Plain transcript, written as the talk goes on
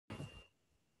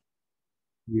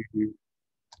we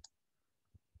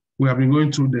have been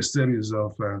going through the series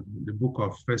of the book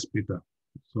of First Peter.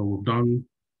 So we've done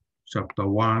chapter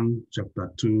 1,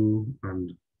 chapter 2,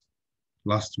 and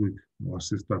last week our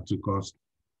sister took us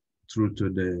through to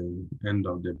the end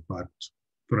of the part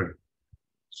 3.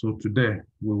 So today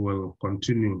we will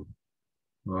continue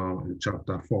in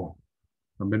chapter 4.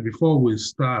 But before we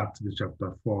start the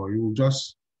chapter 4, it will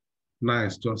just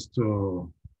nice just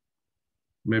to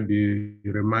maybe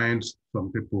remind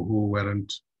some people who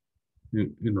weren't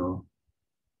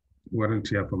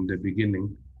here from the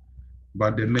beginning,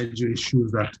 but the major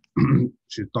issues that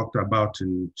she talked about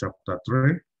in chapter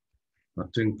 3. I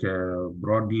think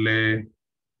broadly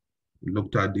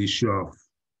looked at the issue of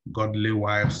godly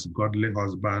wives, godly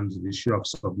husbands, the issue of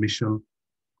submission,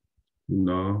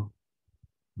 and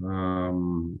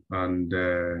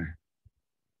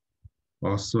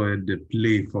also the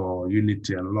plea for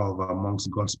unity and love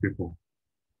amongst God's people.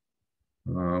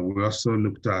 We also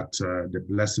looked at the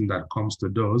blessing that comes to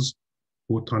those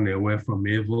who turn away from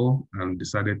evil and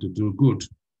decided to do good.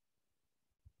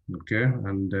 Okay,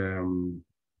 and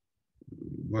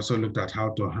we also looked at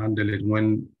how to handle it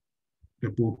when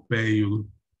people pay you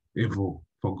evil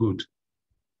for good.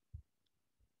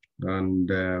 And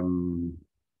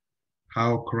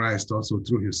how Christ also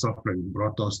through his suffering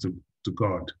brought us to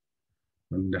God,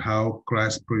 and how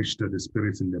Christ preached to the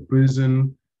spirits in the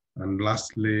prison. And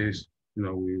lastly, we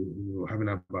were having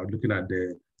about looking at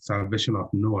the salvation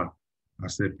of Noah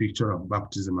as a picture of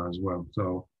baptism as well.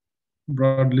 So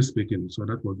broadly speaking, so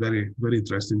that was very, very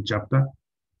interesting chapter.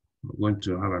 We're going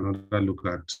to have another look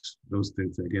at those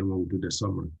things again when we do the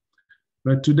summary.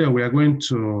 But today we are going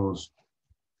to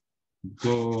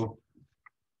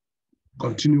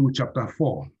continue with chapter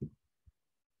 4.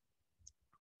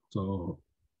 So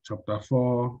chapter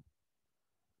 4,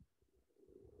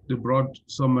 the broad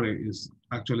summary is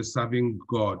actually serving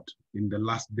God in the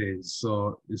last days.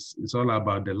 So it's all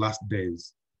about the last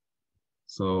days.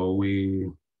 So we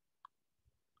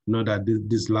know that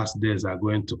these last days are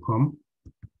going to come,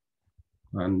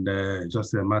 and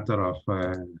just a matter of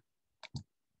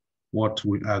what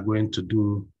we are going to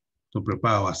do to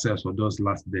prepare ourselves for those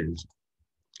last days.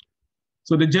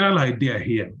 So the general idea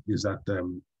here is that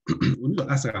we need to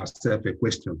ask ourselves a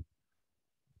question: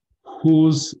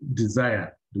 whose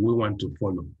desire do we want to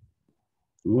follow?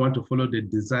 Do we want to follow the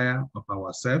desire of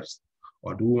ourselves,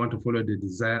 or do we want to follow the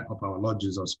desire of our Lord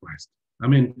Jesus Christ? I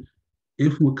mean,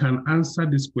 if we can answer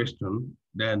this question,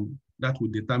 then that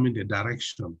will determine the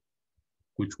direction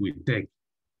which we take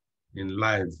in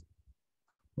life,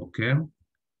 okay?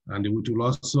 And it will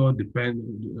also depend,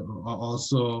 we will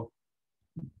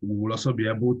also be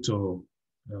able to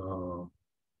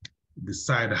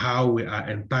decide how we are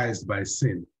enticed by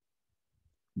sin.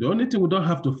 The only thing we don't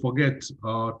have to forget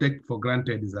or take for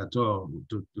granted is at all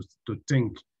to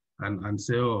think and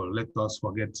say, oh, let us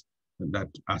forget that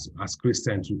as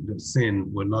Christians, the sin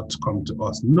will not come to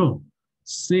us. No,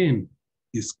 sin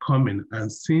is coming, and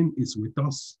sin is with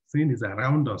us. Sin is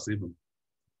around us even.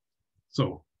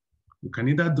 So we can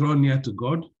either draw near to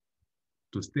God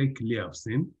to stay clear of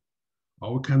sin,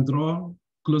 or we can draw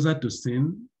closer to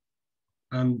sin,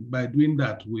 and by doing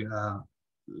that, we are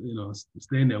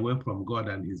staying away from God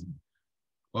and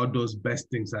all those best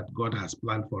things that God has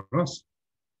planned for us.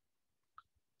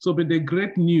 So, but the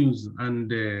great news and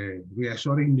the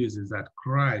reassuring news is that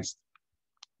Christ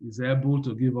is able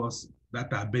to give us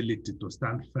that ability to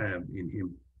stand firm in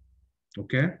him,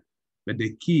 okay? But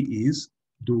the key is,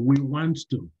 do we want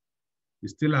to?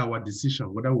 It's still our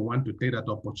decision whether we want to take that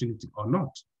opportunity or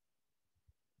not.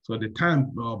 So the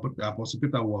time Apostle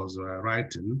Peter was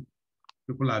writing,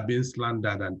 people are being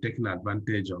slandered and taken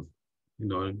advantage of,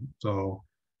 so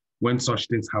when such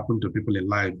things happen to people in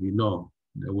life,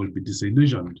 they will be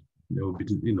disillusioned, they will be,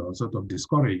 sort of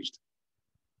discouraged.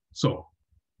 So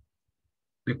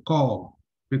the call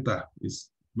Peter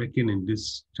is making in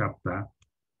this chapter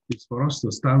is for us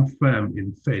to stand firm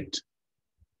in faith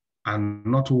and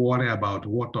not worry about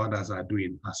what others are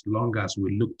doing, as long as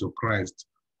we look to Christ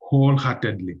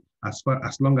wholeheartedly, as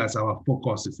long as our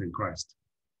focus is in Christ.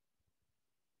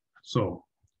 So,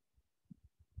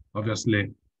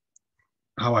 obviously,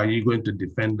 how are you going to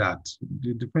defend that?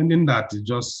 Defending that is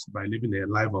just by living a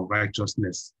life of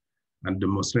righteousness and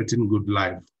demonstrating good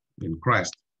life in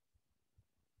Christ.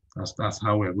 That's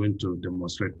how we're going to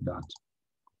demonstrate that.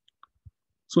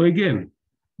 So again,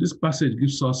 this passage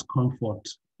gives us comfort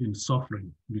in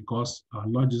suffering because our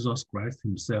Lord Jesus Christ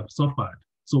himself suffered.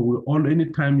 So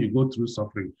anytime you go through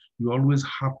suffering, you always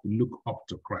have to look up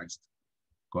to Christ,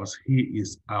 because he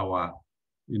is our,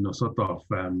 sort of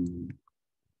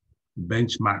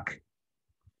benchmark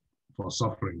for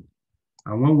suffering.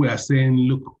 And when we are saying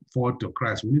look forward to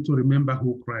Christ, we need to remember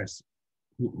who Christ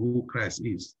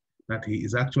is, that he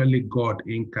is actually God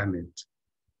incarnate,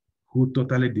 who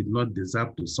totally did not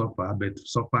deserve to suffer, but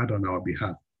suffered on our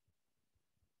behalf.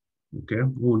 Okay,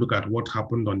 when we look at what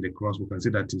happened on the cross, we can see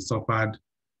that he suffered,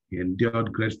 he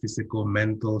endured great physical,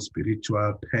 mental,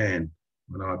 spiritual pain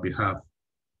on our behalf.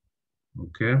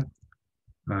 Okay,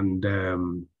 and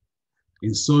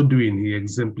in so doing, he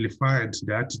exemplified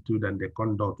the attitude and the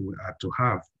conduct we are to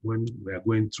have when we are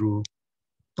going through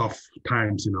tough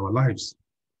times in our lives.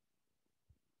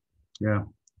 Yeah.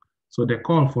 So the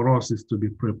call for us is to be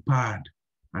prepared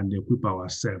and equip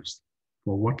ourselves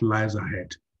for what lies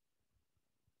ahead.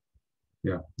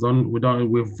 Yeah.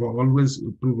 We've always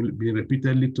been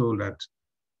repeatedly told that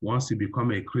once you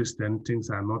become a Christian, things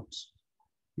are not,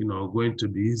 going to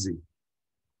be easy.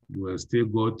 You will still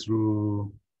go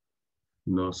through,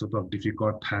 sort of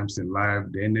difficult times in life.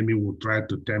 The enemy will try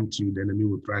to tempt you. The enemy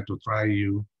will try to try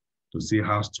you to see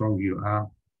how strong you are.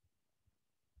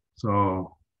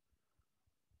 So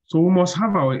we must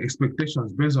have our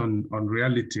expectations based on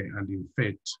reality and in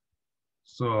faith.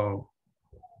 So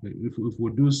if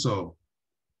we do so,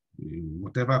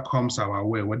 whatever comes our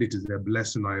way, whether it is a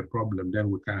blessing or a problem, then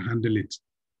we can handle it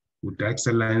with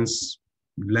excellence,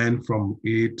 learn from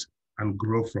it, and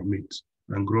grow from it,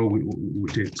 and grow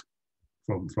with it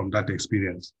from that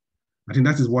experience. I think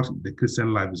that is what the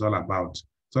Christian life is all about.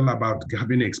 It's all about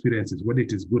having experiences, whether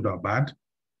it is good or bad.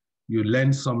 You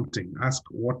learn something. Ask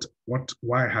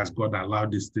why has God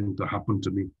allowed this thing to happen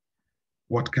to me?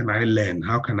 What can I learn?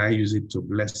 How can I use it to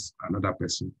bless another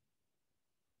person?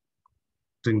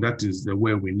 I think that is the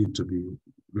way we need to be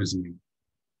reasoning.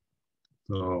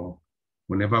 So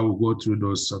whenever we go through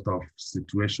those sort of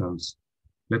situations,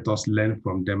 let us learn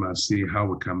from them and see how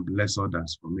we can bless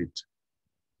others from it.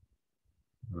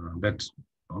 But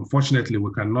unfortunately,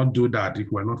 we cannot do that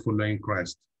if we're not following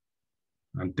Christ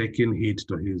and taking heed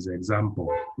to his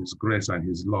example, his grace and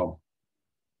his love.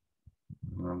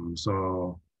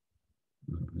 So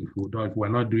if we're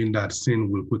not doing that, sin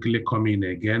will quickly come in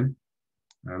again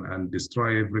and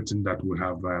destroy everything that we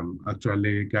have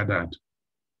actually gathered.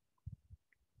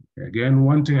 Again,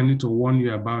 one thing I need to warn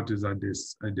you about is that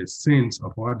the sins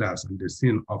of others and the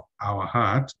sin of our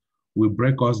heart will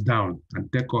break us down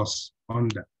and take us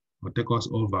under or take us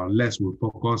over unless we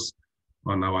focus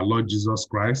on our Lord Jesus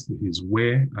Christ, his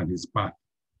way and his path.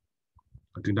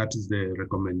 I think that is the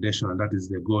recommendation and that is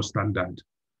the gold standard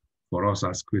for us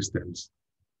as Christians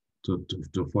to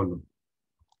follow.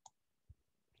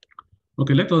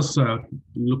 Okay, let us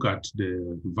look at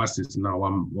the verses now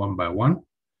one by one.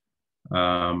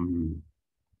 If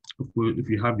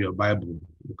you have your Bible,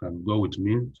 you can go with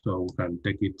me so we can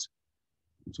take it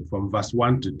from verse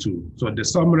 1 to 2. So the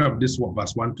summary of this one,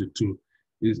 verse 1 to 2,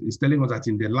 is telling us that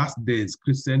in the last days,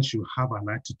 Christians should have an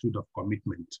attitude of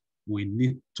commitment. We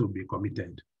need to be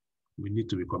committed. We need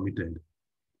to be committed.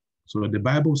 So the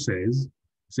Bible says,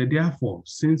 therefore,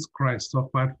 since Christ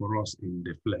suffered for us in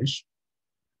the flesh,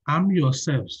 arm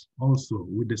yourselves also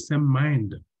with the same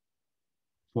mind.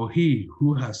 For he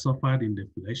who has suffered in the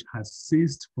flesh has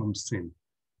ceased from sin,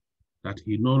 that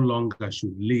he no longer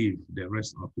should live the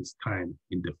rest of his time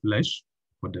in the flesh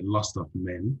for the lust of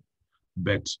men,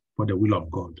 but for the will of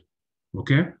God.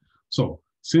 Okay? So,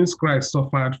 since Christ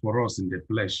suffered for us in the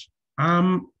flesh,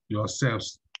 arm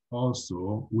yourselves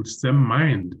also with the same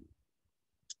mind.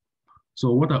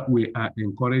 So what we are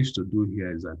encouraged to do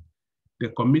here is that the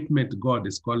commitment God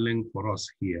is calling for us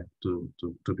here to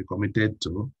be committed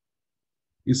to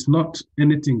is not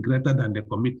anything greater than the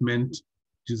commitment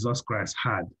Jesus Christ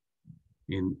had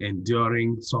in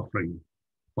enduring suffering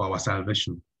for our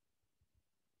salvation.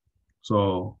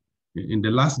 So in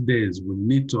the last days, we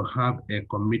need to have a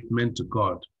commitment to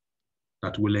God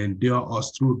that will endure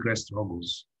us through great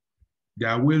struggles.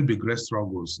 There will be great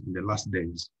struggles in the last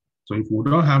days. So if we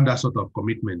don't have that sort of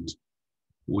commitment,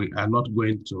 we are not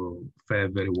going to fare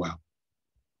very well.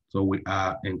 So we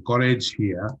are encouraged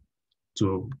here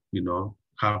to,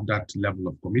 have that level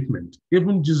of commitment.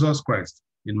 Even Jesus Christ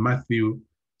in Matthew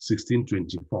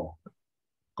 16:24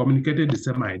 communicated the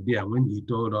same idea when he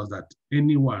told us that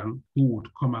anyone who would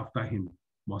come after him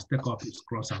must take up his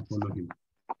cross and follow him.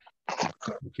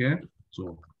 Okay,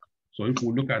 so if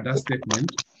we look at that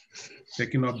statement,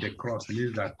 taking up the cross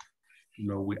means that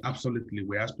we're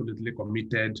absolutely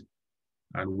committed,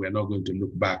 and we're not going to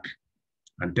look back.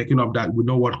 And taking up that, we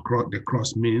know what the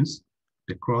cross means.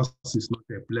 The cross is not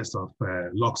a place of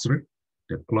luxury.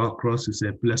 The cross is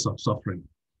a place of suffering.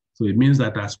 So it means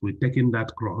that as we're taking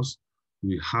that cross,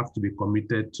 we have to be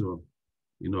committed to,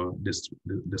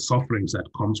 the sufferings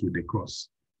that comes with the cross.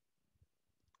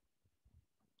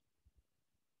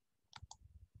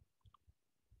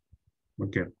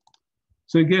 Okay.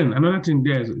 So again, another thing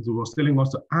there is it was telling us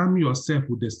to arm yourself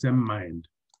with the same mind.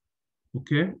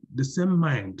 Okay, the same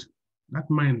mind, that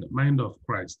mind of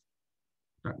Christ,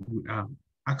 that we are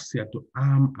asked here to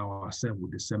arm ourselves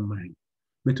with the same mind.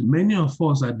 But many of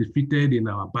us are defeated in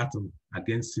our battle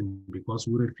against sin because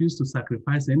we refuse to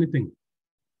sacrifice anything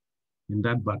in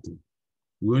that battle.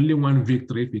 We only want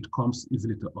victory if it comes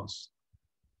easily to us.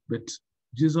 But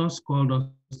Jesus called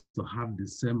us to have the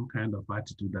same kind of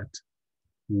attitude that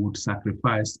we would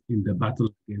sacrifice in the battle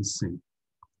against sin.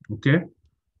 Okay?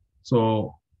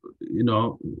 So, you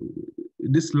know,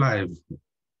 this life,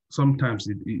 sometimes,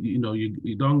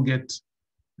 you don't get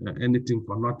anything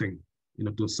for nothing. You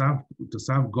know, to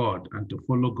serve God and to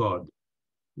follow God,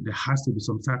 there has to be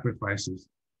some sacrifices.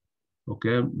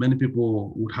 Okay? Many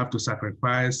people would have to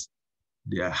sacrifice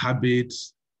their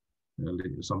habits.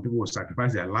 Some people will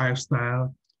sacrifice their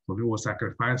lifestyle. Some people will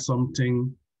sacrifice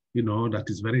something, that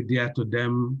is very dear to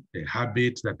them, a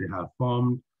habit that they have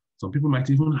formed. Some people might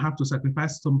even have to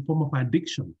sacrifice some form of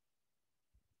addiction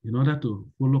in order to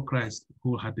follow Christ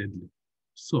wholeheartedly.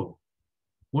 So,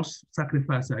 what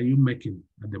sacrifice are you making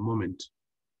at the moment?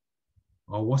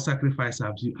 Or what sacrifice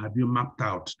have you mapped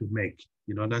out to make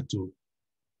in order to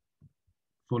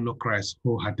follow Christ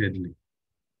wholeheartedly?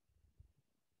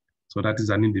 So that is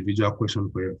an individual question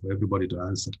for everybody to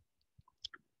answer.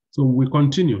 So we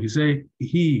continue. He said,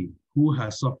 he who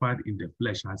has suffered in the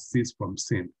flesh has ceased from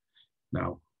sin.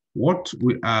 Now, what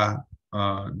we are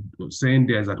saying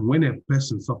there is that when a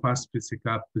person suffers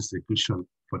physical persecution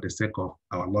for the sake of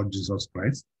our Lord Jesus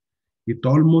Christ, it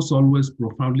almost always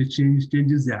profoundly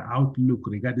changes their outlook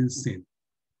regarding sin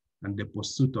and the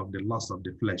pursuit of the lust of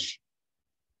the flesh.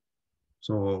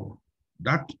 So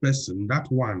that person, that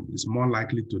one, is more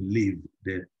likely to live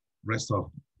the rest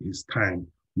of his time,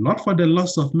 not for the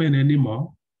lust of men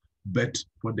anymore, but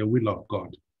for the will of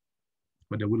God.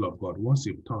 For the will of God. Once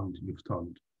you've turned, you've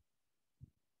turned.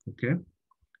 Okay?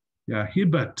 Yeah,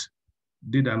 Hibbert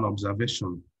did an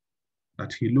observation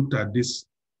that he looked at this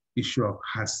issue of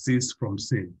has ceased from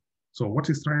sin. So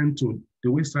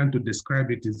the way he's trying to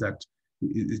describe it is that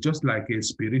it's just like a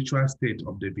spiritual state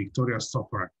of the victorious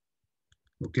sufferer.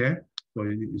 Okay? So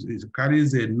it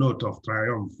carries a note of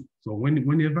triumph. So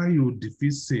whenever you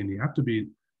defeat sin, you have to be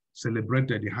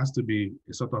celebrated. It has to be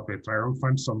a sort of a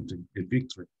triumphant something, a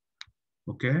victory.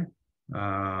 Okay?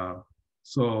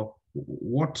 So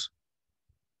what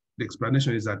the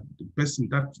explanation is that the person,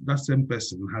 that same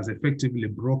person has effectively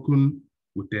broken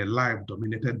with a life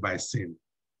dominated by sin.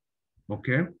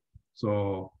 Okay?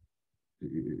 So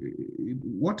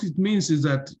what it means is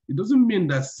that it doesn't mean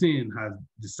that sin has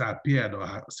disappeared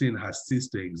or sin has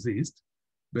ceased to exist,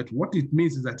 but what it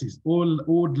means is that his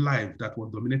old life that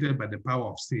was dominated by the power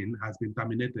of sin has been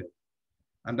terminated.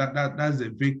 And that's a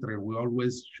victory we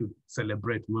always should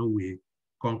celebrate when we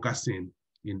conquer sin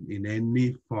in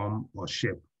any form or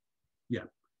shape. Yeah,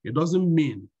 it doesn't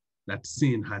mean that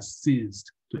sin has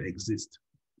ceased to exist.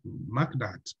 Mark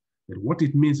that. But what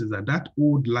it means is that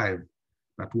old life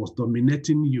that was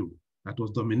dominating you, that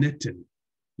was dominating,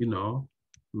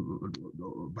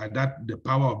 by the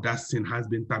power of that sin has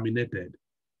been terminated.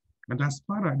 And as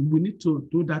far as we need to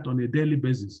do that on a daily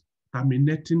basis,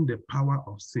 terminating the power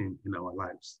of sin in our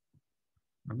lives.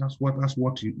 And that's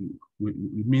what it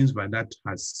means by that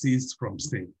has ceased from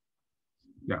sin.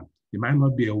 Yeah, it might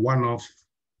not be a one-off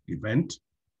event,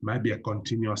 it might be a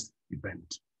continuous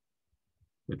event.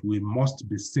 But we must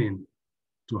be seen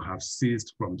to have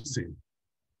ceased from sin,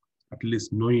 at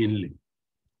least knowingly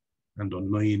and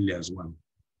unknowingly as well.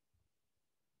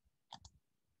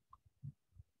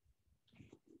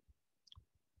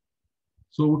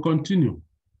 So we continue.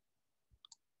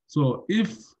 So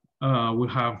if we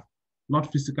have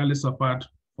not physically suffered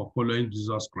for following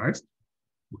Jesus Christ,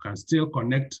 we can still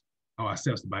connect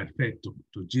ourselves by faith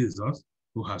to Jesus,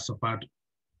 who has suffered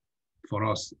for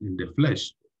us in the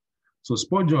flesh. So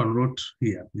Spurgeon wrote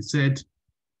here, he said,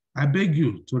 I beg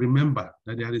you to remember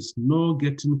that there is no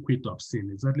getting quit of sin.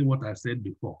 Exactly what I said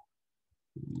before.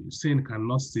 Sin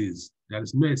cannot cease. There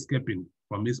is no escaping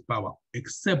from its power,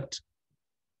 except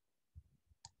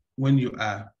when you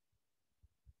are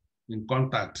in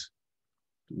contact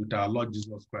with our Lord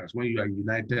Jesus Christ, when you are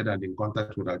united and in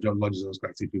contact with our Lord Jesus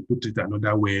Christ. If you put it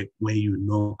another way, when you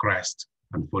know Christ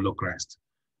and follow Christ.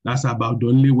 That's about the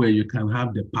only way you can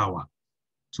have the power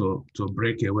to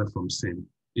break away from sin.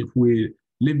 If we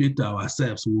leave it to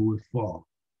ourselves, we will fall.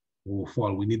 We will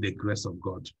fall. We need the grace of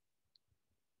God.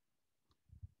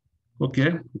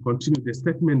 Okay, we continue the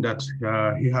statement that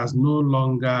he has no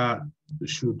longer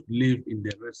should live in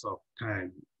the rest of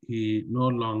time. He no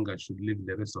longer should live in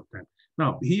the rest of time.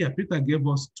 Now, here, Peter gave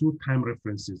us two time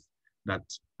references. that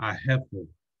are helpful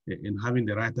in having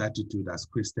the right attitude as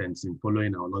Christians in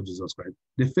following our Lord Jesus Christ.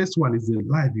 The first one is the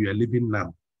life you are living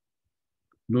now.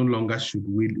 No longer should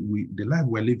the life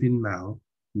we're living now,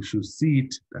 we should see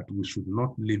it that we should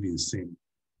not live in sin.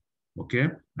 Okay?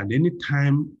 And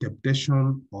anytime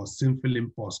temptation or sinful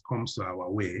impulse comes to our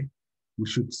way, we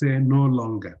should say no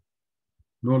longer.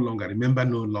 No longer. Remember,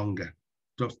 no longer.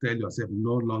 Just tell yourself,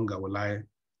 no longer will I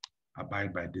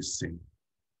abide by this sin.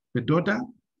 But the other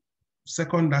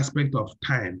second aspect of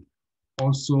time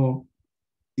also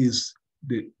is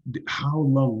how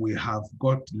long we have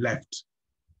got left.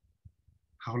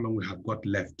 How long we have got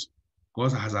left.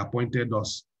 God has appointed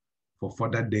us for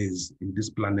further days in this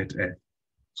planet Earth.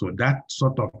 So that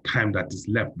sort of time that is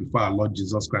left before our Lord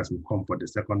Jesus Christ will come for the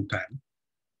second time,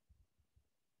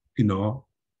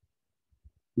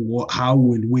 how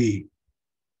will we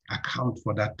account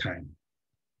for that time?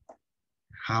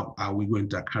 How are we going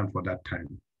to account for that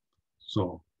time?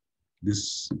 So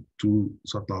these two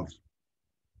sort of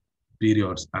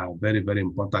periods are very, very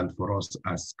important for us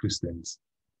as Christians.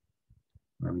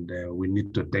 And we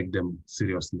need to take them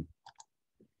seriously.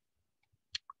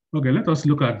 Okay, let us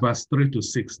look at verse 3 to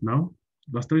 6 now.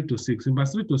 Verse 3 to 6. In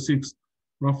verse 3 to 6,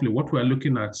 roughly what we're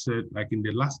looking at said, like in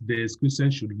the last days,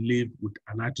 Christians should live with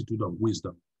an attitude of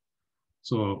wisdom.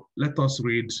 So let us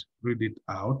read it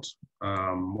out,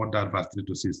 what that verse 3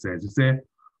 to 6 says. It says,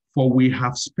 for we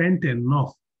have spent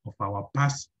enough of our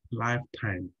past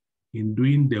lifetime in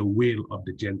doing the will of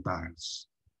the Gentiles,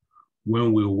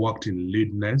 when we walked in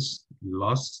lewdness,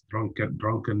 lust,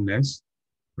 drunkenness,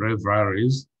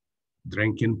 revelries,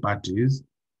 drinking parties,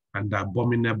 and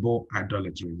abominable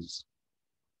idolatries.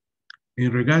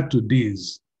 In regard to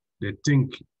these, they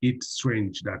think it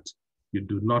strange that you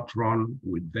do not run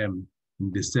with them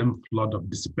in the same flood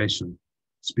of dissipation,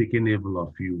 speaking evil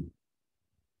of you.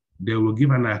 They will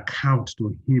give an account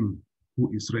to him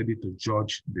who is ready to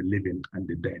judge the living and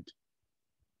the dead.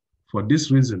 For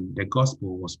this reason, the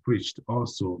gospel was preached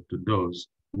also to those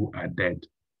who are dead,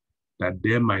 that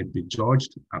they might be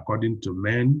judged according to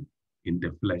men in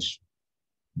the flesh,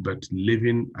 but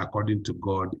living according to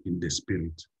God in the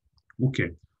spirit.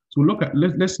 Okay, so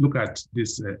let's look at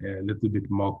this a little bit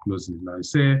more closely now. It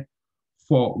says,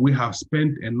 for we have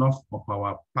spent enough of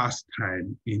our past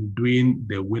time in doing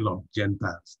the will of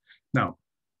Gentiles. Now,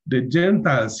 the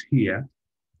Gentiles here,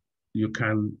 you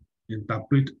can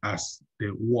interpret as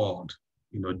the world,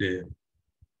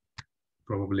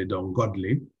 probably the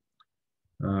ungodly.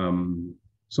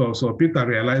 So Peter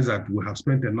realized that we have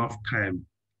spent enough time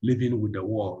living with the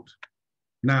world.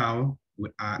 Now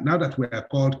that we are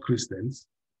called Christians,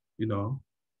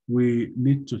 we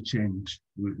need to change.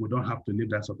 We don't have to live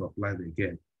that sort of life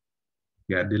again.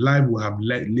 Yeah, the life we have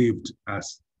lived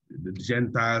as the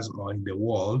Gentiles or in the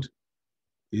world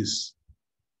is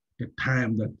a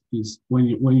time that is, when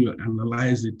you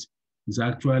analyze it, is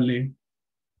actually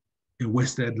a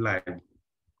wasted life.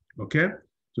 Okay?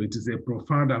 So it is a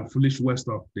profound and foolish waste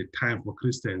of the time for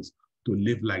Christians to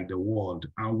live like the world.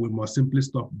 And we must simply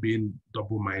stop being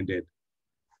double-minded,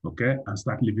 okay? And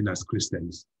start living as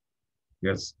Christians.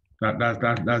 Yes, that's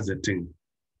the thing.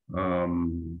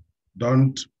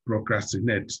 Don't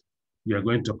procrastinate. You're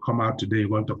going to come out today, you're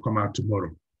going to come out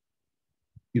tomorrow.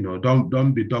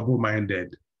 Don't be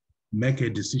double-minded. Make a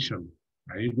decision.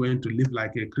 Are you going to live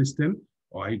like a Christian,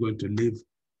 or are you going to live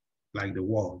like the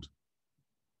world?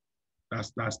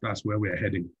 That's where we're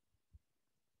heading.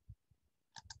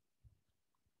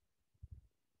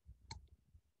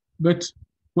 But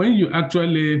when you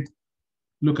actually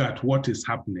look at what is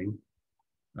happening,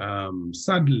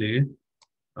 sadly,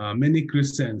 many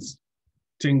Christians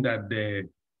think that they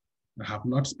have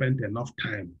not spent enough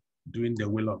time doing the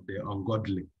will of the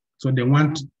ungodly. So they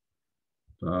want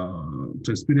to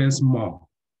experience more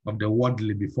of the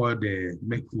worldly before they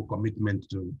make full commitment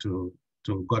to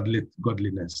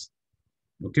godliness.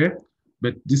 Okay,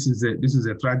 but this is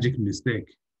a tragic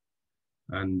mistake,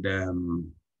 and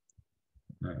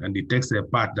it takes a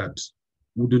path that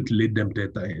wouldn't lead them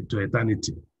to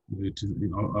eternity.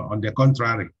 On the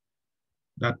contrary,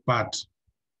 that path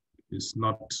is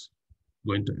not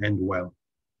going to end well.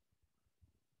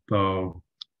 So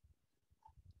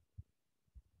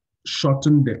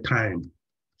shorten the time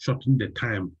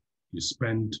you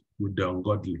spend with the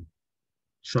ungodly.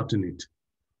 Shorten it.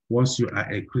 Once you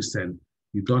are a Christian,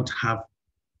 you don't have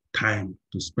time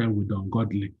to spend with the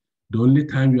ungodly. The only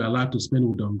time you're allowed to spend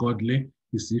with the ungodly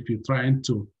is if you're trying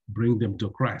to bring them to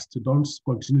Christ. Don't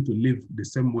continue to live the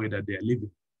same way that they are living.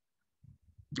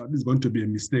 That is going to be a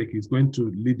mistake. It's going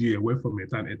to lead you away from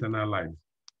eternal life.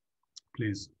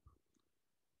 Please.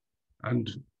 And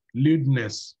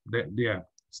lewdness there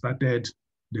started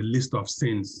the list of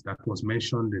sins that was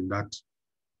mentioned in that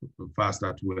verse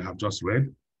that we have just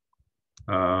read.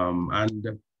 And,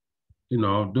 you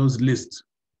know, those lists,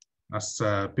 as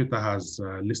Peter has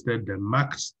listed, them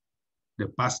marks the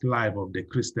past life of the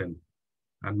Christian,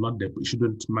 and not the, it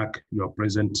shouldn't mark your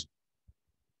present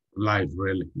life,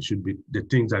 really. It should be the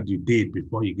things that you did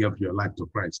before you gave your life to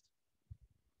Christ.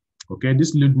 Okay,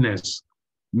 this lewdness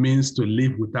means to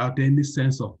live without any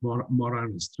sense of moral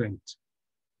restraint,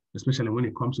 especially when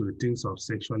it comes to the things of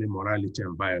sexual immorality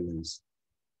and violence.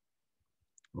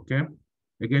 Okay,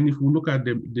 again, if we look at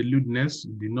the lewdness,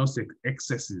 it denotes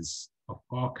excesses of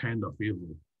all kinds of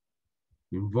evil,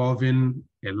 involving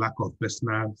a lack of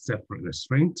personal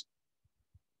self-restraint.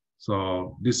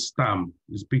 So this term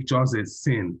is pictures a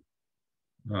sin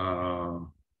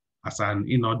as an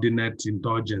inordinate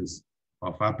indulgence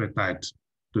of appetite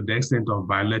to the extent of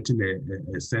violating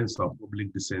a sense of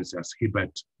public decency, as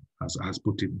Hibbert has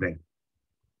put it there.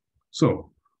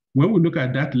 So when we look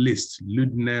at that list,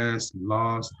 lewdness,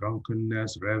 lust,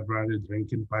 drunkenness, revelry,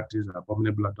 drinking parties,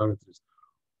 abominable idolatries,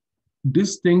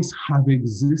 these things have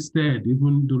existed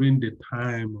even during the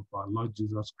time of our Lord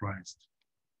Jesus Christ.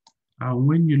 And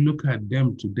when you look at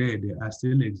them today, they are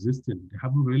still existing. They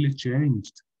haven't really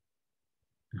changed.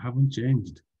 They haven't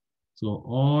changed. So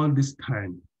all this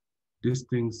time, these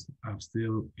things have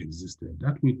still existed.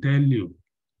 That will tell you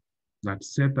that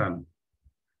Satan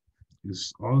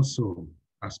is also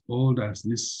as old as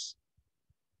this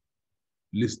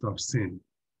list of sin.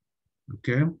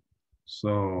 Okay?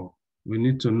 So we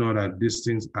need to know that these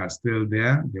things are still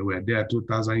there. They were there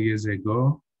 2,000 years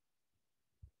ago.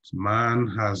 Man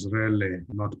has really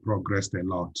not progressed a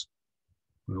lot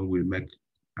when we make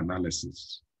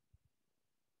analysis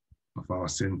of our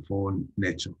sinful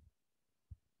nature.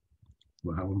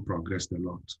 We haven't progressed a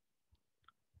lot.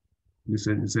 It's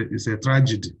a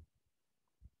tragedy.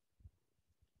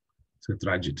 It's a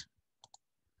tragedy.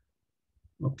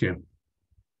 Okay.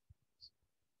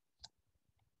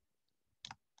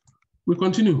 We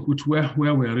continue with where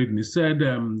we're reading. He said,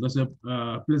 there's a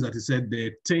place that he said,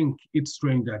 they think it's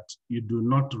strange that you do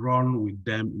not run with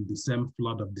them in the same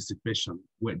flood of dissipation.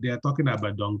 Where they are talking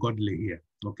about the ungodly here,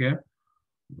 okay?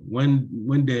 When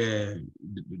the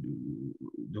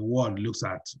world looks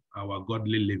at our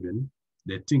godly living,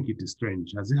 they think it is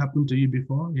strange. Has it happened to you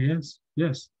before? Yes,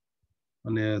 yes.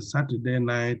 On a Saturday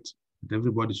night,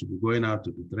 everybody should be going out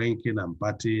to be drinking and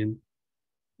partying.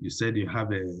 You said you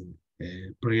have a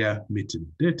prayer meeting.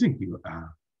 They think you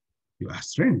are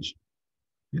strange.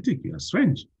 They think you are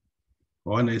strange.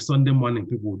 Or on a Sunday morning,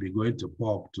 people will be going to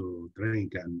pub to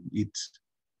drink and eat,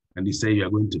 and they say you are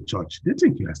going to church. They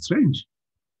think you are strange.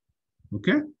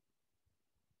 Okay?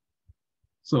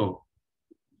 So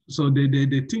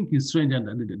they think it's strange and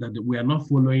that we are not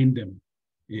following them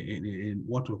in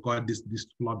what we call this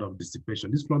flood of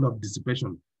dissipation. This flood of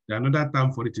dissipation, another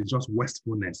term for it is just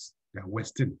wastefulness. They are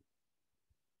wasting.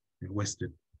 They're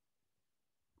wasted.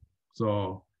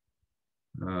 So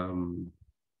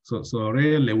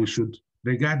really we should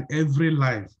regard every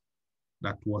life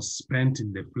that was spent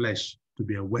in the flesh to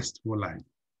be a wasteful life.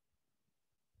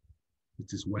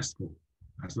 It is wasteful.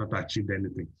 Has not achieved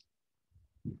anything.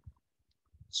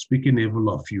 Speaking evil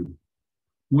of you.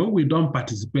 When we don't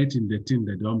participate in the thing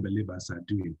that the unbelievers are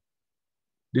doing,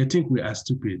 they think we are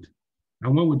stupid.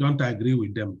 And when we don't agree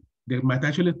with them, they might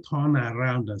actually turn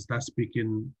around and start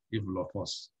speaking evil of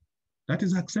us. That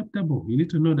is acceptable. You need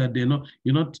to know that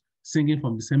you're not singing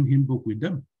from the same hymn book with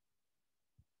them.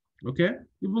 Okay?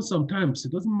 Even sometimes,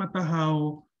 it doesn't matter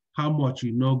how much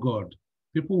you know God,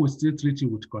 people will still treat you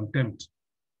with contempt,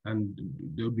 and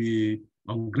they'll be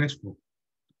ungrateful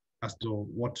as to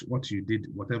what you did,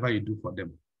 whatever you do for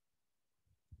them.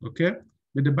 Okay?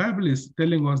 But the Bible is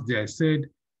telling us there, said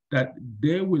that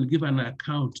they will give an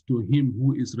account to him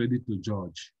who is ready to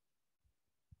judge.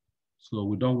 So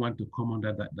we don't want to come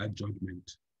under that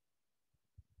judgment.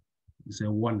 It's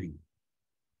a warning.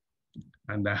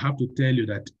 And I have to tell you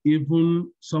that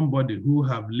even somebody who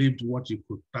have lived what you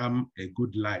could term a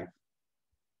good life,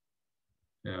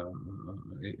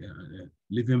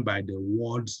 living by the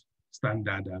world's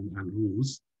standard and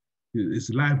rules, his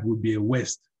life would be a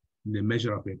waste in the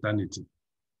measure of eternity.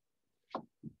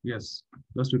 Yes,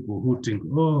 those people who think,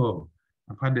 oh,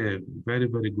 I've had a very,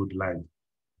 very good life.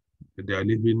 They are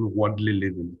living worldly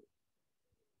living.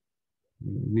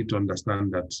 You need to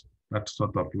understand that that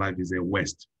sort of life is a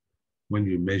waste when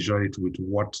you measure it with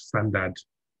what standard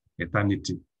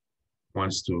eternity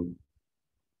wants to,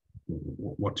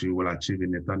 what you will achieve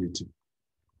in eternity.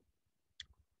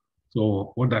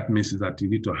 So what that means is that you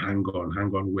need to hang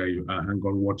on where you are, hang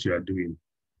on what you are doing.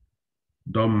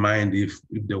 Don't mind if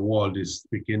the world is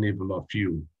speaking evil of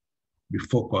you. Be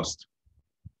focused.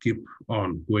 Keep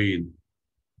on going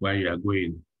where you are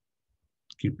going.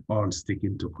 Keep on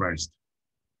sticking to Christ.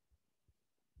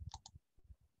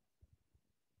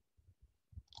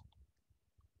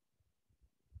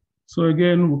 So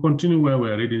again, we continue where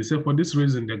we're reading. So for this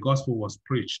reason, the gospel was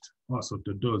preached also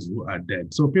to those who are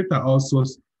dead. So Peter also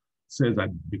says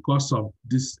that because of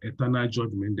this eternal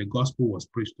judgment, the gospel was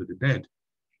preached to the dead.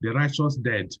 The righteous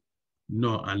dead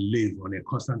know and live on a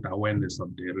constant awareness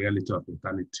of the reality of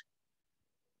eternity.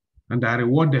 And are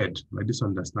rewarded by this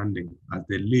understanding as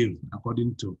they live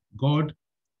according to God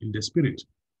in the Spirit.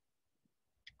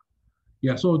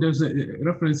 Yeah, so there's a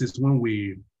references when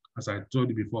we, as I told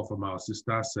you before from our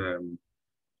sister's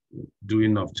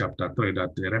doing of chapter 3,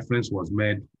 that the reference was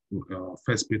made, 1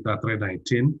 Peter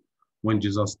 3:19, when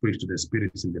Jesus preached to the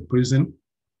spirits in the prison,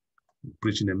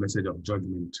 preaching a message of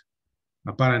judgment.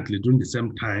 Apparently, during the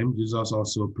same time, Jesus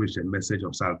also preached a message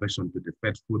of salvation to the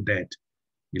faithful dead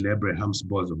in Abraham's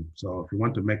bosom. So if you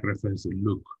want to make reference to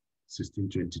Luke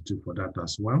 16:22 for that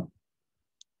as well.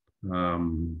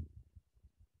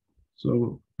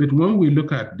 But when we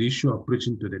look at the issue of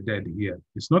preaching to the dead here,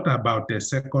 it's not about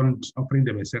offering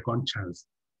them a second chance.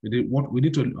 What we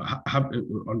need to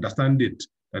understand it,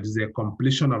 that is a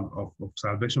completion of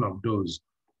salvation of those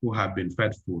who have been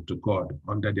faithful to God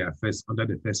under the first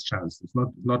chance. It's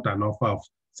not an offer of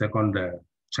second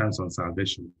chance on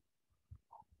salvation.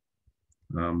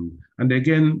 And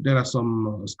again, there are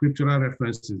some scriptural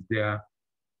references there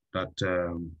that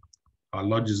our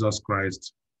Lord Jesus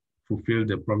Christ fulfilled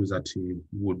the promise that he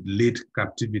would lead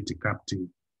captivity captive.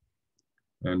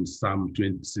 And Psalm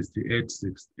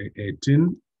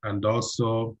 68:18, and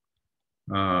also,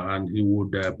 and he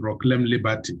would proclaim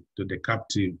liberty to the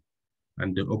captive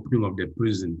and the opening of the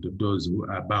prison to those who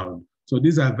are bound. So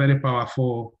these are very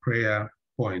powerful prayer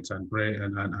points and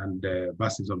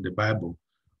verses of the Bible.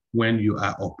 When you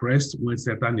are oppressed, when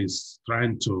Satan is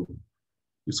trying to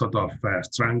sort of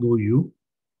strangle you,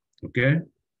 okay,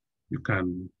 you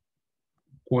can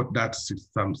quote that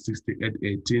Psalm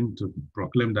 68:18 to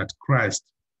proclaim that Christ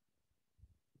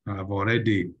have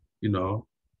already,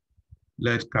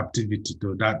 led captivity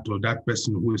to that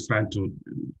person who is trying to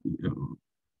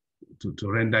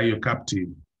render you captive.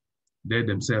 They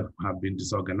themselves have been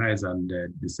disorganized and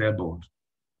disabled.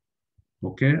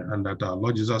 Okay, and that our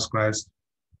Lord Jesus Christ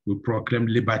will proclaim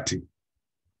liberty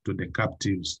to the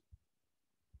captives.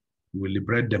 He will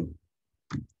liberate them.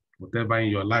 Whatever in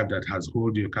your life that has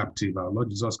held you captive, our Lord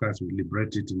Jesus Christ will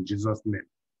liberate it in Jesus' name.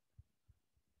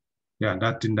 Yeah,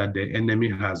 that thing that the enemy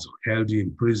has held you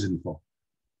in prison for,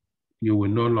 you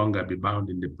will no longer be bound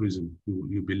in the prison.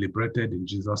 You'll be liberated in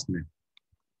Jesus' name.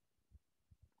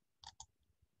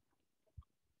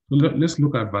 So let's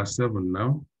look at verse 7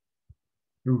 now.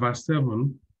 In verse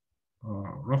 7,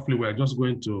 roughly we're just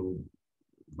going to,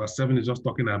 verse 7 is just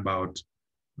talking about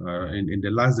in the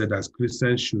last day that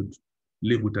Christians should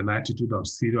live with an attitude of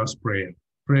serious prayer.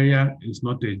 Prayer is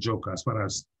not a joke as far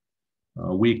as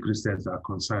we Christians are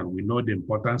concerned. We know the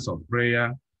importance of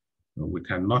prayer. We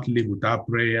cannot live without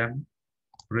prayer.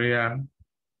 Prayer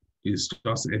is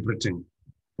just everything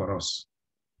for us.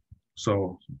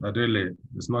 So really,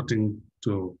 there's nothing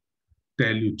to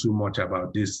tell you too much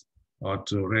about this or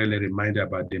to really remind you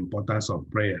about the importance of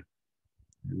prayer.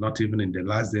 Not even in the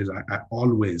last days, I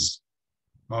always.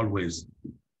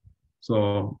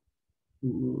 So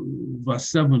verse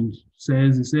 7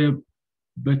 says, he said,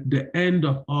 but the end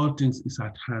of all things is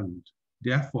at hand.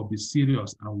 Therefore, be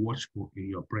serious and watchful in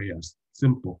your prayers.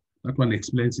 Simple. That one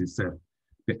explains itself.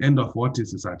 The end of all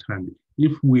things is at hand.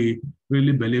 If we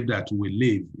really believe that we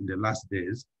live in the last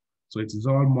days, so it is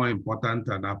all more important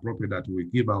and appropriate that we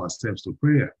give ourselves to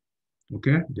prayer.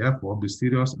 Okay? Therefore, be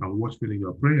serious and watchful in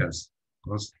your prayers,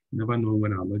 because you never know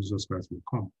when our Lord Jesus Christ will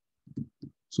come.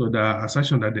 So the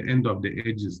assertion that the end of the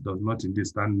ages does not indeed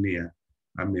stand near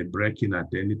and may break in at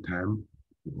any time.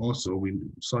 Also, we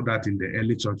saw that in the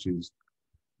early churches,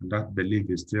 and that belief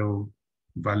is still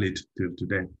valid till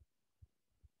today.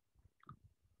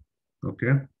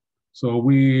 Okay, so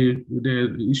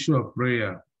the issue of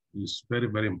prayer is very,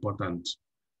 very important.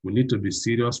 We need to be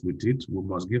serious with it. We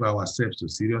must give ourselves to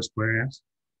serious prayers.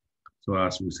 So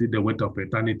as we see the weight of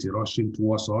eternity rushing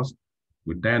towards us,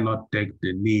 we dare not take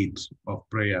the need of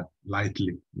prayer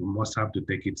lightly. We must have to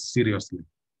take it seriously.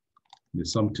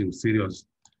 It's something serious.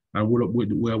 And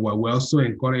we're also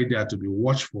encouraged there to be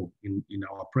watchful in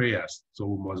our prayers. So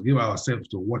we must give ourselves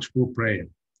to watchful prayer,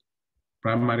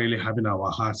 primarily having our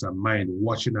hearts and mind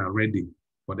watching and ready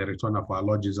for the return of our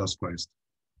Lord Jesus Christ.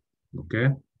 Okay?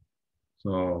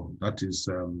 So that is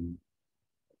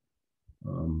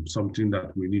something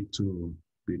that we need to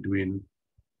be doing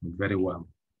very well.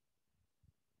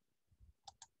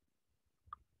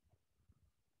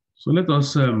 So let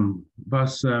us,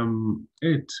 verse 8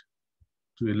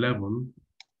 to 11,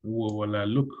 we will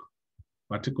look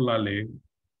particularly,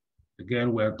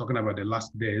 again, we're talking about the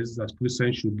last days, that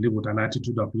Christians should live with an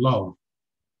attitude of love.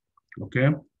 Okay?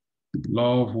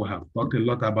 Love, we have talked a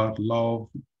lot about love.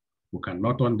 We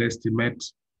cannot underestimate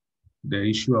the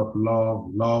issue of love.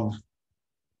 Love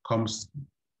comes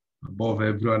above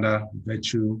every other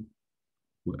virtue.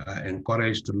 We are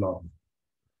encouraged to love.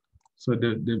 So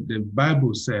the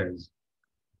Bible says,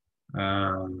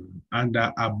 and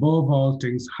above all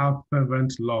things, have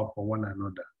fervent love for one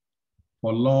another.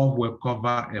 For love will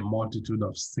cover a multitude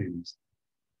of sins.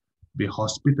 Be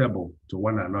hospitable to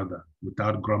one another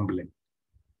without grumbling.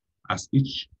 As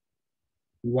each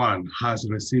one has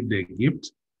received a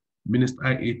gift,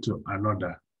 minister it to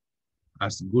another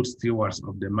as good stewards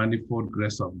of the manifold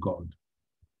grace of God.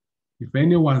 If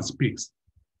anyone speaks,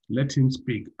 let him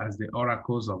speak as the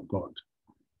oracles of God.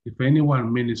 If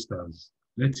anyone ministers,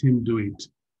 let him do it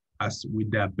as with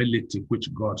the ability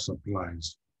which God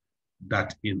supplies,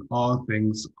 that in all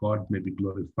things God may be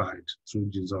glorified through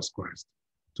Jesus Christ,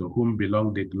 to whom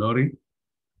belong the glory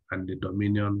and the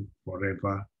dominion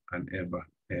forever and ever.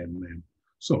 Amen.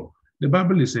 So the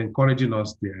Bible is encouraging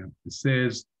us there. It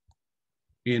says,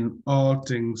 in all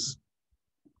things,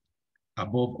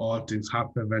 above all things,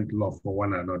 have fervent love for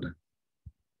one another.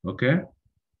 Okay?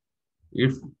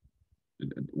 If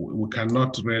we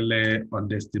cannot really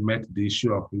underestimate the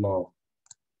issue of love.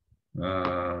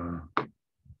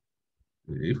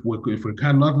 If we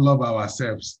cannot love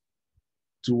ourselves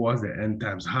towards the end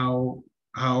times, how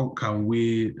do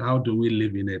we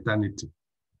live in eternity?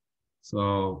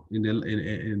 So in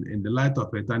the light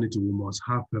of eternity, we must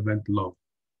have fervent love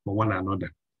for one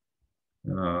another,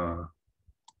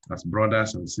 as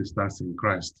brothers and sisters in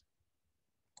Christ.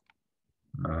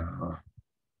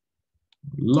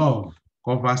 Love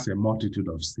covers a multitude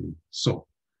of sin. So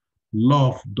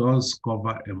love does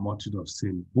cover a multitude of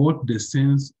sin, both the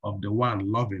sins of the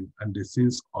one loving and the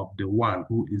sins of the one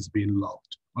who is being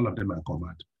loved. All of them are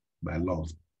covered by love.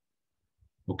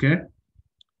 Okay?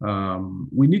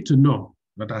 We need to know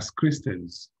that as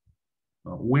Christians,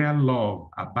 where love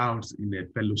abounds in a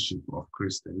fellowship of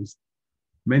Christians,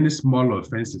 many small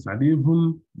offenses and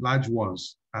even large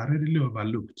ones are readily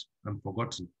overlooked and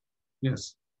forgotten.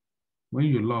 Yes. When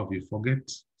you love, you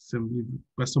forget simply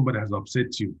when somebody has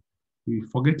upset you. You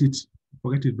forget it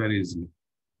very easily.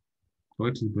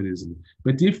 Forget it very easily.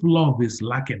 But if love is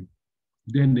lacking,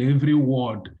 then every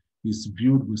word is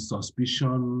viewed with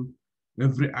suspicion.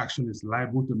 Every action is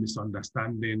liable to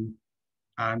misunderstanding,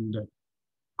 and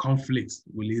conflicts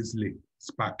will easily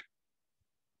spark.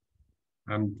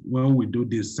 And when we do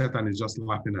this, Satan is just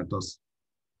laughing at us.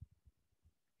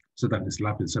 Satan is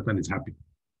laughing. Satan is happy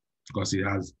because he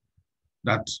has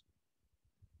that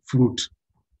fruit,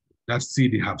 that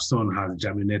seed he has sown has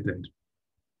germinated.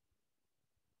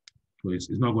 So it's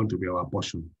not going to be our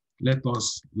portion. Let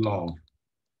us love.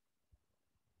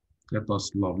 Let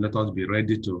us love. Let us be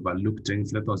ready to overlook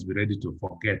things. Let us be ready to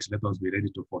forget. Let us be ready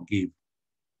to forgive.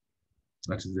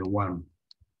 That is the one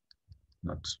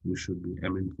that we should be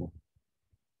aiming for.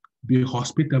 Be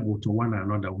hospitable to one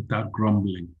another without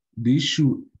grumbling. The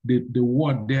issue, the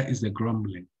word there is the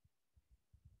grumbling.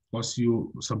 Because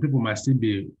some people might still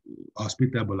be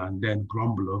hospitable and then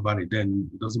grumble over it, then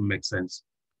it doesn't make sense.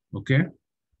 Okay?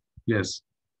 Yes,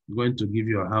 I'm going to give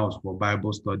you a house for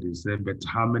Bible studies, but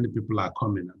how many people are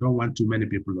coming? I don't want too many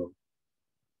people.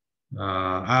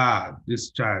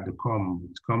 This child, come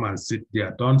and sit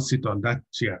there. Don't sit on that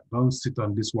chair. Don't sit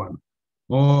on this one.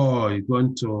 Oh, you're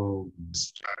going to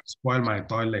spoil my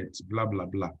toilet, blah, blah,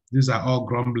 blah. These are all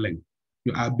grumbling.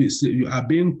 You are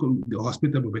being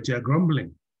hospitable, but you are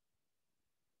grumbling.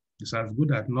 It's as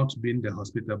good as not being the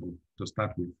hospitable to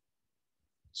start with.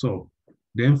 So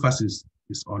the emphasis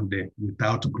is on the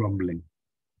without grumbling.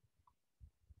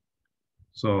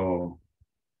 So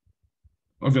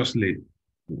obviously,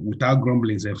 without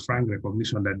grumbling is a frank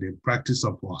recognition that the practice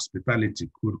of hospitality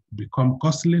could become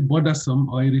costly, bothersome,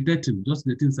 or irritating. Just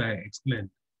the things I explained.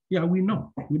 Yeah, we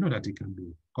know that it can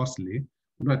be costly.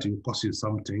 We know that it will cost you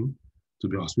something to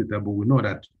be hospitable. We know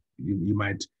that you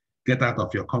might get out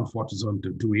of your comfort zone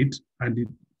to do it, and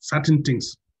certain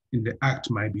things in the act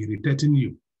might be irritating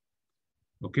you.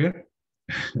 Okay?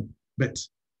 But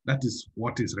that is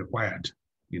what is required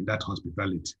in that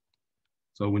hospitality.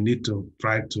 So we need to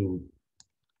try to,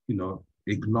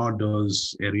 ignore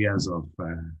those areas of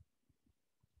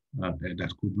that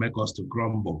could make us to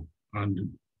grumble and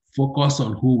focus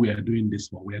on who we are doing this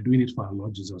for. We are doing it for our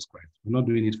Lord Jesus Christ. We're not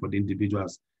doing it for the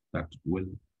individuals that will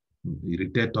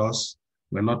irritate us.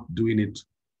 We're not doing it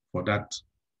for that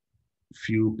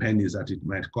few pennies that it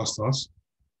might cost us,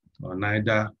 or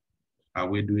neither are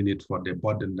we doing it for the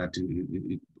burden that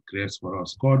it creates for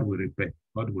us. God will repay.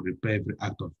 God will repay every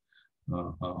act of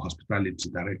hospitality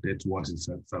directed towards His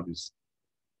service.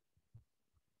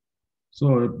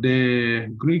 So the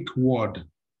Greek word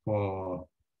for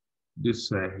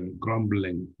this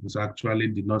grumbling is actually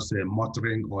did not say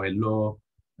muttering or a low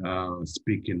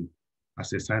speaking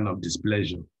as a sign of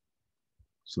displeasure.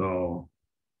 So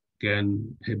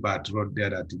again, Hebert wrote there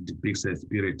that it depicts a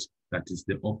spirit that is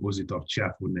the opposite of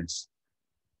cheerfulness.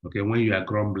 Okay, when you are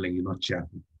grumbling, you're not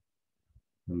cheerful.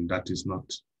 And that is not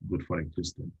good for a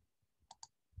Christian.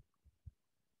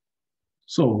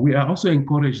 So we are also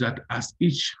encouraged that as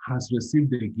each has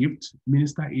received a gift,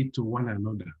 minister it to one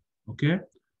another. Okay?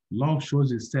 Love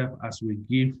shows itself as we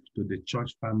give to the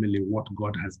church family what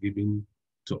God has given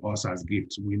to us as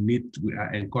gifts. We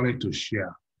are encouraged to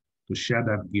share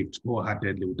that gift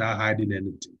wholeheartedly without hiding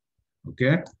anything.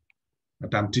 Okay?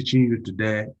 What I'm teaching you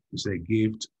today is a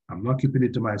gift. I'm not keeping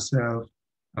it to myself.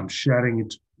 I'm sharing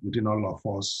it within all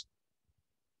of us.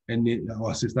 And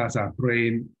our sisters are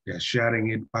praying, they're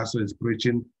sharing it. Pastor is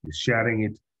preaching, he's sharing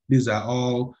it. These are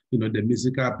all, the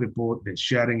musical people, they're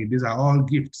sharing it. These are all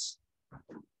gifts.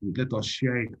 Let us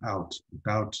share it out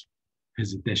without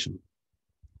hesitation.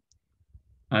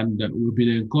 And we've been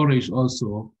encouraged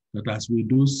also that as we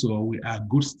do so, we are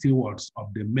good stewards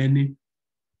of the many,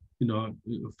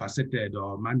 faceted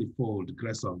or manifold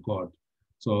grace of God.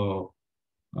 So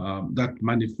that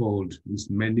manifold is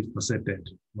many faceted,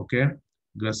 okay?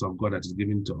 Grace of God that is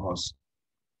given to us.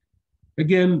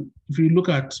 Again, if you look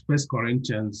at 1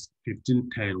 Corinthians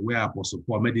 15:10, where Apostle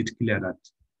Paul made it clear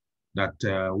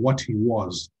that what he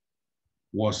was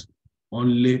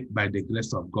only by the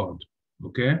grace of God,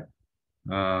 okay?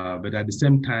 But at the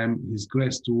same time, his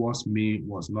grace towards me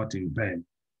was not in vain,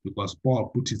 because Paul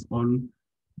put his own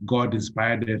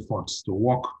God-inspired efforts to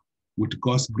work with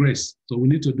God's grace. So we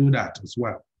need to do that as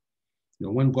well.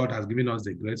 When God has given us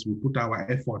the grace, we put our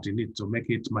effort in it to make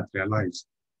it materialize.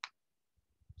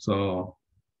 So,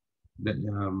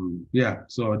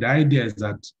 so the idea is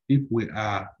that if we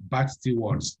are bad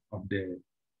stewards of the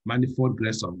manifold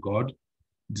grace of God,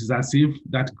 it is as if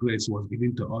that grace was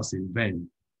given to us in vain.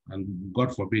 And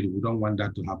God forbid, we don't want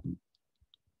that to happen.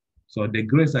 So the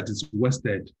grace that is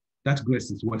wasted, that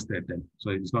grace is wasted then. So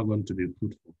it's not going to be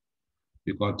fruitful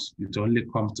because it only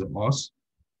comes to us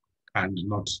and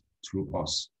not through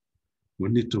us. We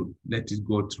need to let it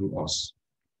go through us.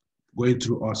 Going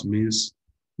through us means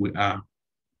we are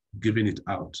giving it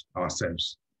out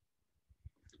ourselves.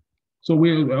 So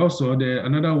we also,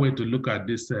 another way to look at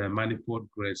this manifold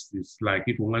grace is like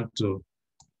if we want to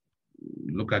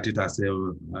look at it as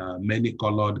a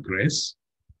many-colored grace,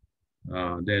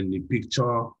 then you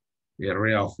picture a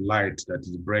ray of light that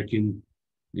is breaking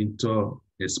into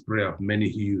a spray of many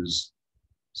hues,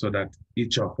 so that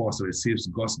each of us receives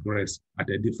God's grace at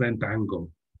a different angle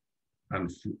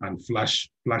and flash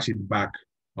it back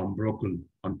unbroken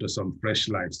onto some fresh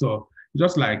light. So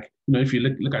just like, if you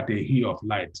look at a hue of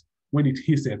light, when it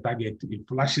hits a target, it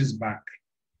flashes back,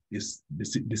 it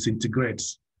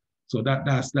disintegrates. So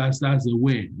that's a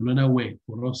way, another way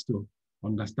for us to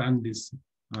understand this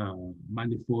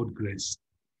manifold grace,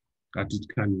 that it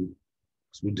can,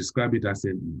 we describe it as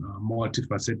a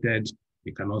multifaceted.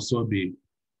 It can also be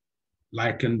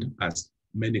likened as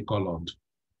many-colored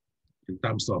in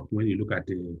terms of when you look at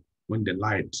when the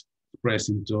light spreads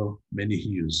into many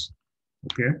hues.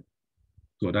 Okay,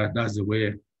 so that's the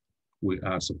way we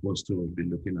are supposed to be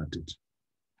looking at it.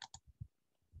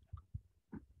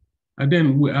 And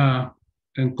then we are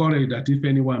encouraged that if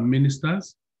anyone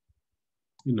ministers,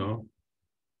 when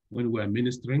we are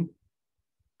ministering,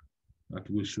 that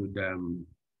we should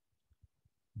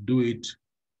do it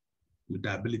with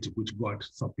the ability which God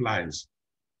supplies.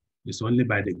 It's only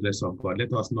by the grace of God.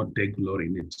 Let us not take glory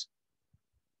in it.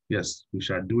 Yes, we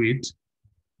shall do it,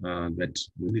 but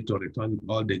we need to return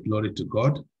all the glory to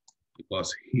God,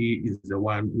 because He is the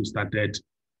one who started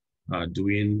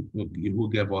who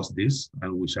gave us this,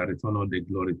 and we shall return all the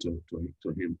glory to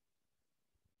Him.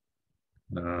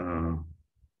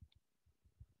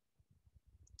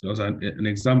 There was an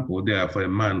example there for a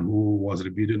man who was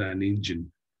rebuilding an engine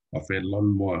of a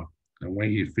lawnmower. And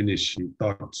when he finished, he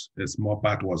thought a small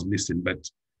part was missing, but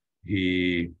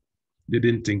he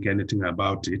didn't think anything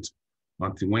about it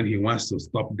until when he wants to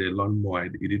stop the lawnmower,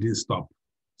 it didn't stop.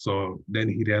 So then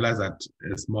he realized that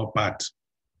a small part,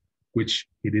 which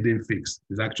he didn't fix,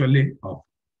 is actually of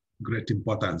great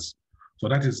importance. So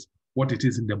that is what it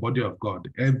is in the body of God.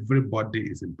 Everybody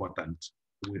is important.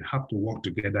 We have to work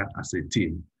together as a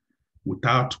team.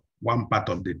 Without one part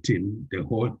of the team, the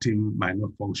whole team might not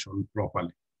function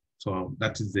properly. So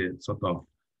that is the sort of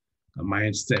a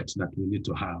mindset that we need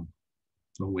to have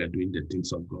when we are doing the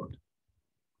things of God.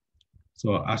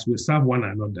 So as we serve one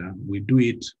another, we do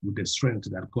it with the strength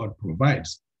that God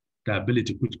provides, the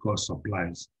ability which God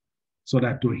supplies, so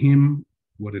that to him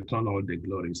we return all the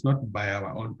glory. It's not by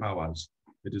our own powers.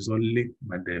 It is only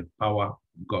by the power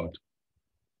of God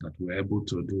that we're able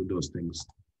to do those things.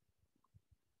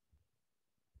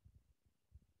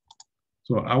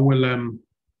 So I will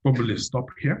probably stop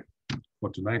here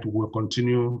for tonight. We'll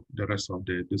continue the rest of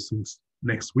the things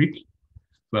next week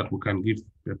so that we can give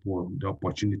people the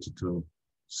opportunity to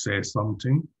say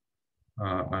something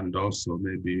and also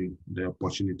maybe the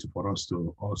opportunity for us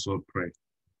to also pray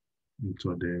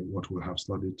into what we have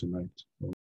studied tonight.